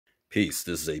Peace.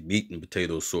 This is a meat and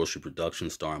potato sorcery production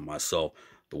starring myself,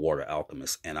 the Water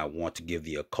Alchemist, and I want to give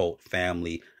the occult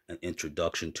family an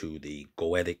introduction to the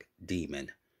Goetic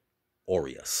demon,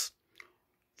 Orias.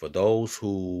 For those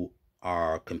who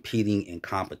are competing in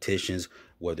competitions,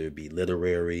 whether it be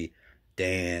literary,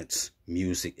 dance,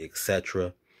 music,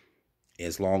 etc.,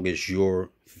 as long as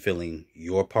you're fulfilling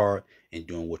your part and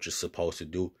doing what you're supposed to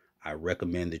do, I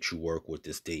recommend that you work with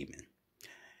this demon.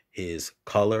 His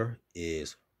color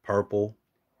is purple,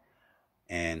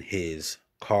 and his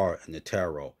card in the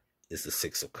tarot is the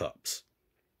Six of Cups.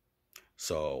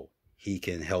 So he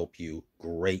can help you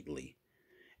greatly.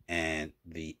 And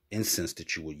the incense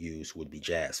that you would use would be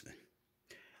jasmine.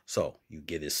 So you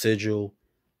get his sigil,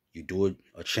 you do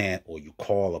a chant, or you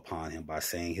call upon him by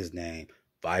saying his name,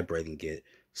 vibrating it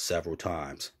several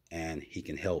times, and he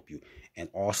can help you. And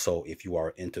also, if you are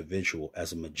an individual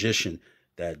as a magician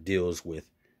that deals with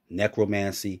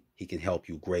necromancy, he can help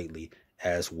you greatly,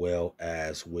 as well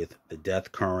as with the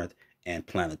death current and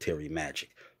planetary magic.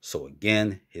 So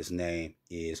again, his name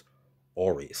is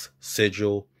Orias.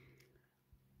 Sigil,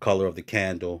 color of the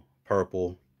candle,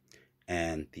 purple,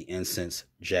 and the incense,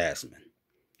 jasmine.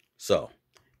 So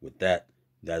with that,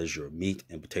 that is your meat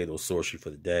and potato sorcery for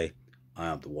the day. I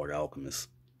am the Water Alchemist.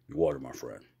 You water, my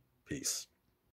friend. Peace.